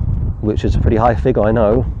 which is a pretty high figure, I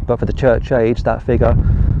know, but for the church age, that figure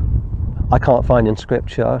I can't find in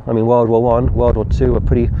scripture. I mean, World War I, World War II were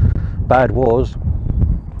pretty bad wars.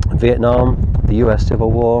 Vietnam, the US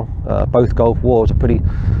Civil War, both Gulf Wars are pretty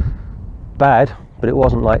bad, but it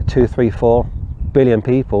wasn't like 2, 3, 4 billion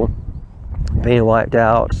people being wiped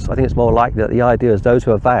out. I think it's more likely that the idea is those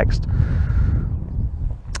who are vaxxed,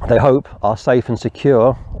 they hope, are safe and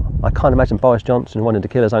secure. I can't imagine Boris Johnson wanting to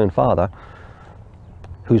kill his own father,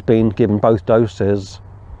 who's been given both doses.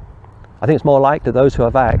 I think it's more likely that those who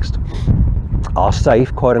are vaxxed are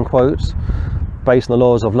safe, quote unquote, based on the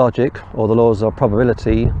laws of logic or the laws of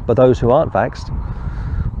probability, but those who aren't vaxxed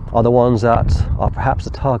are the ones that are perhaps the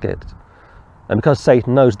target. And because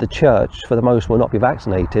Satan knows the church for the most will not be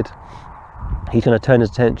vaccinated, he's going to turn his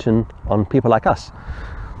attention on people like us.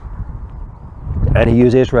 And he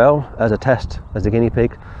used Israel as a test, as a guinea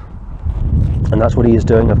pig, and that's what he is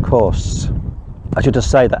doing, of course. I should just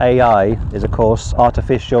say that AI is, of course,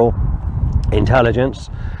 artificial intelligence,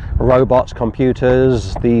 robots,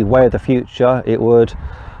 computers, the way of the future. It would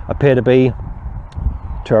appear to be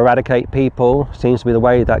to eradicate people. Seems to be the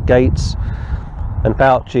way that Gates and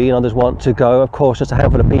Fauci and others want to go. Of course, just a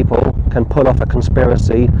handful of people can pull off a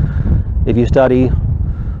conspiracy. If you study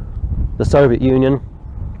the Soviet Union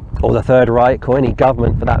or the Third Reich or any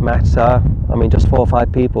government for that matter, I mean, just 4 or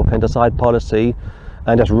 5 people can decide policy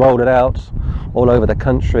and just roll it out all over the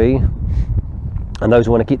country. And those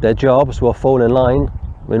who want to keep their jobs will fall in line.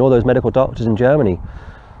 I mean, all those medical doctors in Germany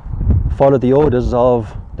followed the orders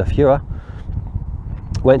of the Fuhrer,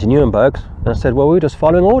 went to Nuremberg and said, well, we're just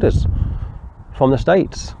following orders from the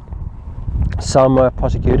States. Some were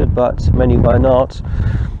prosecuted, but many were not.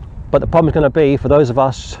 But the problem is going to be, for those of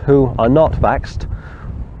us who are not vaxxed,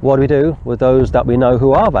 what do we do with those that we know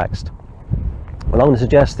who are vaxxed? Well, I'm going to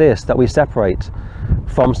suggest this, that we separate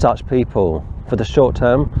from such people for the short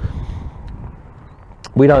term.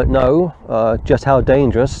 We don't know just how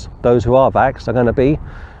dangerous those who are vaxxed are going to be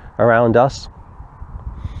around us.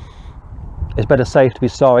 It's better safe to be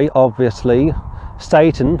sorry. Obviously,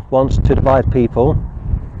 Satan wants to divide people,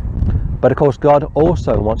 but of course God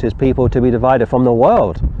also wants his people to be divided from the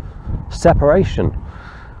world. Separation.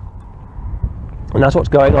 And that's what's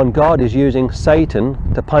going on. God is using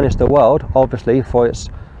Satan to punish the world, obviously, for its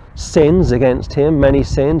sins against him, many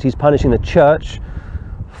sins. He's punishing the church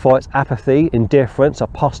for its apathy, indifference,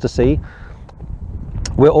 apostasy.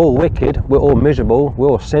 We're all wicked, we're all miserable, we're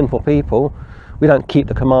all sinful people. We don't keep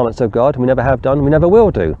the commandments of God, we never have done, we never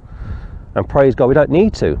will do. And praise God, we don't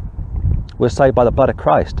need to. We're saved by the blood of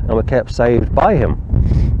Christ, and we're kept saved by him.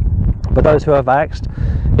 But those who are vaxxed,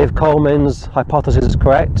 if Coleman's hypothesis is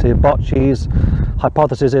correct, if Bocci's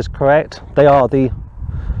hypothesis is correct, they are the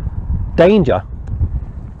danger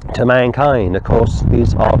to mankind. Of course,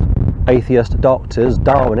 these are atheist doctors,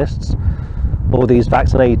 Darwinists. All these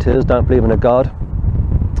vaccinators don't believe in a God.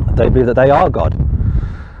 They believe that they are God,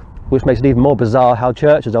 which makes it even more bizarre how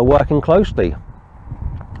churches are working closely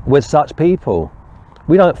with such people.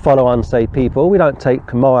 We don't follow unsaved people. We don't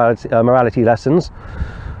take morality lessons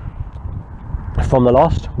from the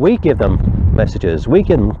lost. We give them messages. We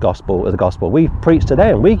give them the gospel. We preach to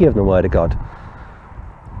them. We give them the word of God.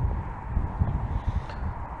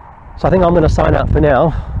 So I think I'm going to sign out for now.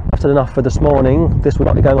 I've said enough for this morning. This will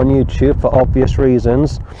not be going on YouTube for obvious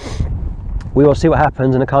reasons. We will see what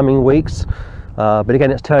happens in the coming weeks. But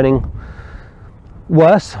again, it's turning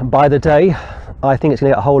worse by the day. I think it's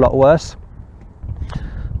going to get a whole lot worse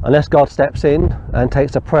unless God steps in and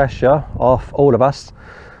takes the pressure off all of us.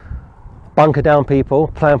 Bunker down, people,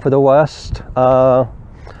 plan for the worst,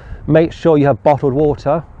 make sure you have bottled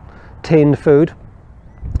water, tinned food.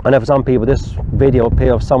 I know for some people this video will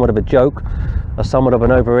appear somewhat of a joke, or somewhat of an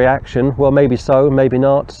overreaction. Well, maybe so, maybe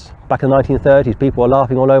not. Back in the 1930s, people were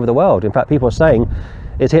laughing all over the world. In fact, people were saying,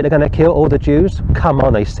 is Hitler going to kill all the Jews? Come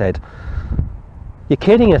on, they said. You're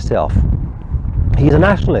kidding yourself. He's a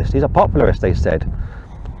nationalist, he's a popularist, they said.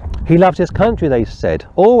 He loves his country, they said.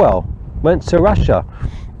 Orwell went to Russia,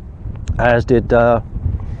 as did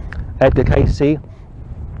Edgar Cayce,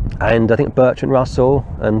 and I think Bertrand Russell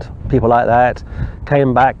and people like that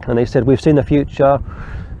came back and they said, we've seen the future,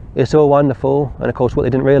 it's all wonderful. And of course what they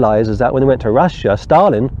didn't realise is that when they went to Russia,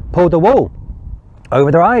 Stalin pulled the wool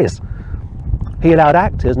over their eyes. He allowed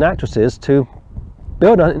actors and actresses to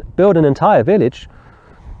build an entire village,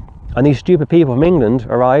 and these stupid people from England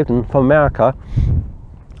arrived, and from America,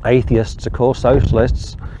 atheists, of course,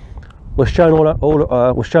 socialists, was shown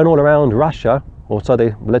all around Russia, or so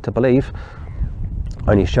they were led to believe.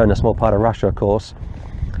 Only shown a small part of Russia, of course.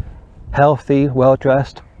 Healthy,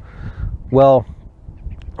 well-dressed,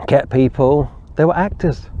 well-kept people. They were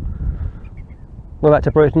actors. Went back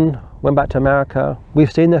to Britain, went back to America.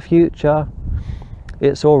 We've seen the future.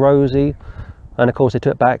 It's all rosy. And of course they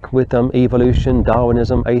took back with them evolution,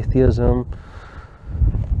 Darwinism, atheism.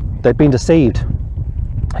 They'd been deceived.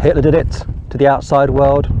 Hitler did it to the outside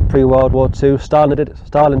world, pre-World War II. Stalin did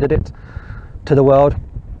it to the world,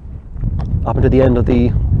 up until the end of the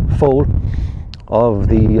fall of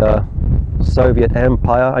the Soviet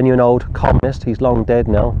Empire. I knew an old communist, he's long dead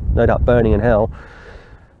now, no doubt burning in hell,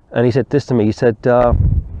 and he said this to me. He said, well,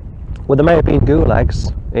 there may have been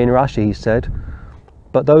gulags in Russia, he said,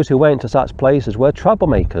 but those who went to such places were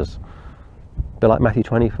troublemakers. A bit like Matthew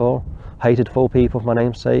 24, hated full people for my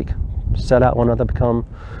name's sake, sell out one another, become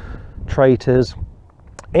traitors.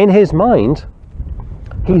 In his mind,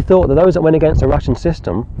 he thought that those that went against the Russian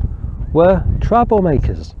system were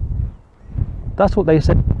troublemakers. That's what they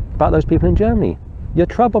said about those people in Germany. You're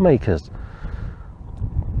troublemakers.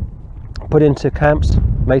 Put into camps,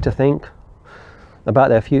 made to think about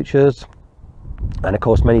their futures. And of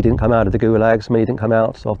course many didn't come out of the gulags, many didn't come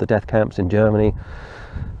out of the death camps in Germany.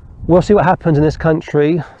 We'll see what happens in this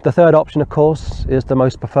country. The third option, of course, is the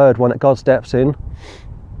most preferred one, that God steps in,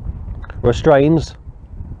 restrains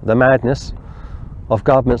the madness of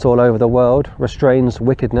governments all over the world, restrains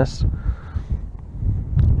wickedness.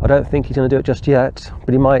 I don't think he's going to do it just yet,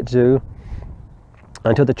 but he might do,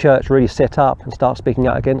 until the church really sit up and start speaking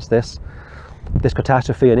out against this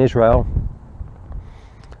catastrophe in Israel.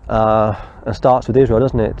 And starts with Israel,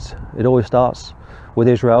 doesn't it? It always starts with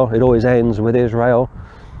Israel, it always ends with Israel.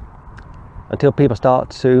 Until people start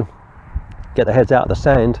to get their heads out of the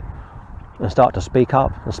sand and start to speak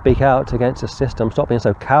up and speak out against the system, stop being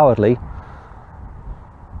so cowardly,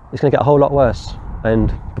 it's going to get a whole lot worse,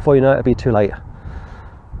 and before you know it, it'll be too late.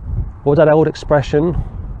 What was that old expression?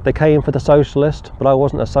 They came for the socialist, but I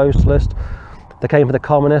wasn't a socialist. They came for the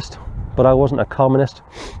communist, but I wasn't a communist.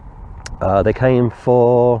 They came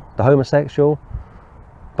for the homosexual,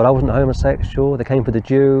 but I wasn't a homosexual. They came for the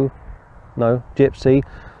Jew, no, gypsy,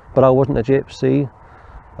 but I wasn't a gypsy.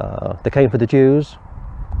 They came for the Jews,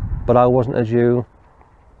 but I wasn't a Jew.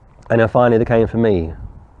 And then finally they came for me,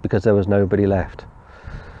 because there was nobody left.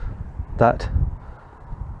 That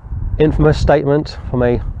infamous statement from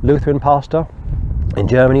a Lutheran pastor in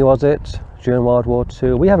Germany, was it, during World War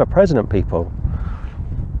II? We have a president, people.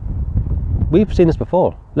 We've seen this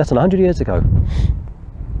before, less than 100 years ago.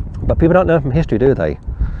 But people don't learn from history, do they?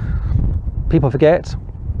 People forget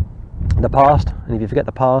the past, and if you forget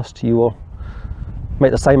the past, you will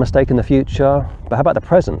make the same mistake in the future. But how about the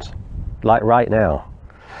present, like right now?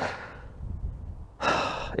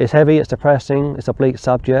 It's heavy, it's depressing, it's a bleak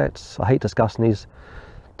subject. I hate discussing these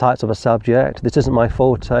types of a subject. This isn't my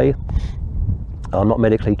forte. I'm not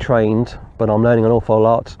medically trained, but I'm learning an awful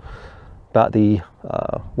lot about the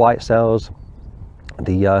white cells,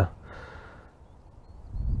 the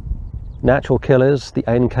natural killers, the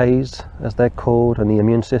NKs as they're called, and the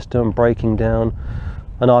immune system breaking down.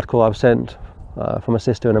 An article I've sent from a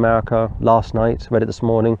sister in America last night, read it this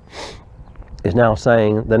morning, is now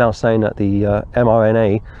saying, they're now saying that the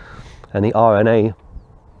mRNA and the RNA,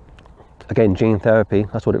 again gene therapy,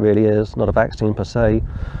 that's what it really is, not a vaccine per se,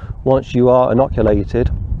 once you are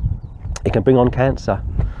inoculated, it can bring on cancer.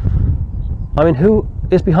 I mean, who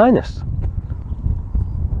is behind this?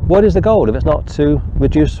 What is the goal if it's not to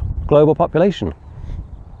reduce global population?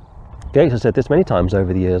 Gates has said this many times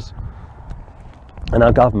over the years, and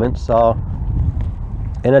our governments are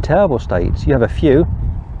in a terrible state. You have a few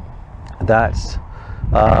that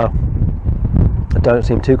don't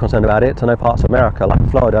seem too concerned about it. I know parts of America,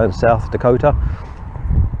 like Florida and South Dakota,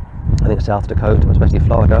 I think South Dakota, especially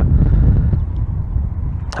Florida,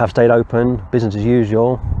 have stayed open, business as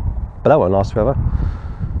usual, but that won't last forever.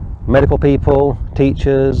 Medical people,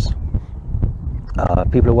 teachers,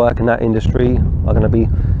 people who work in that industry are going to be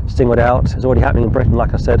singled out. It's already happening in Britain,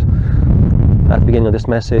 like I said at the beginning of this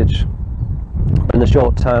message. But in the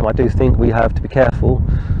short term, I do think we have to be careful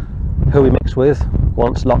who we mix with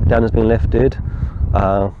once lockdown has been lifted.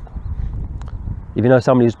 If you know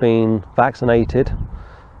somebody who's been vaccinated,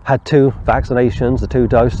 had 2 vaccinations, the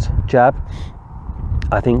 2-dose jab,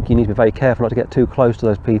 I think you need to be very careful not to get too close to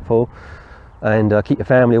those people, and keep your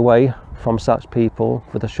family away from such people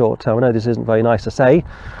for the short term. I know this isn't very nice to say,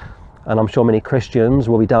 and I'm sure many Christians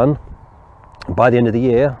will be done. By the end of the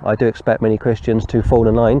year, I do expect many Christians to fall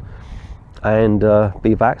in line and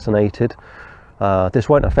be vaccinated. This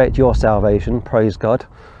won't affect your salvation, praise God.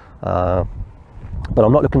 But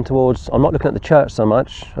I'm not looking at the church so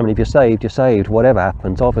much. I mean, if you're saved, whatever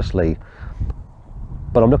happens, obviously.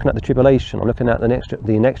 But I'm looking at the tribulation. I'm looking at the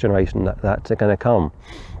next generation that's going to come.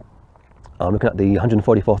 I'm looking at the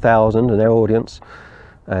 144,000 and their audience,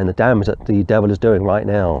 and the damage that the devil is doing right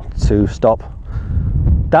now to stop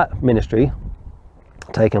that ministry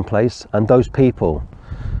taking place and those people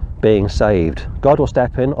being saved. God will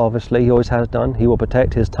step in, obviously. He always has done. He will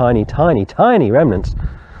protect his tiny, tiny, tiny remnants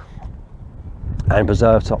and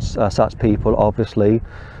preserve such people, obviously.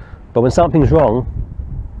 But when something's wrong,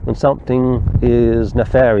 when something is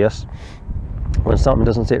nefarious, when something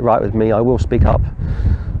doesn't sit right with me, I will speak up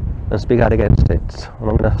and speak out against it. And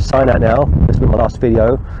I'm going to sign out now. This will be my last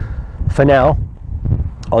video for now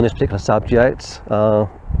on this particular subject,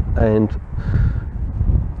 and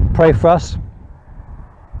pray for us.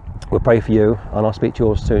 We'll pray for you, and I'll speak to you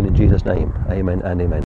all soon in Jesus' name. Amen and amen.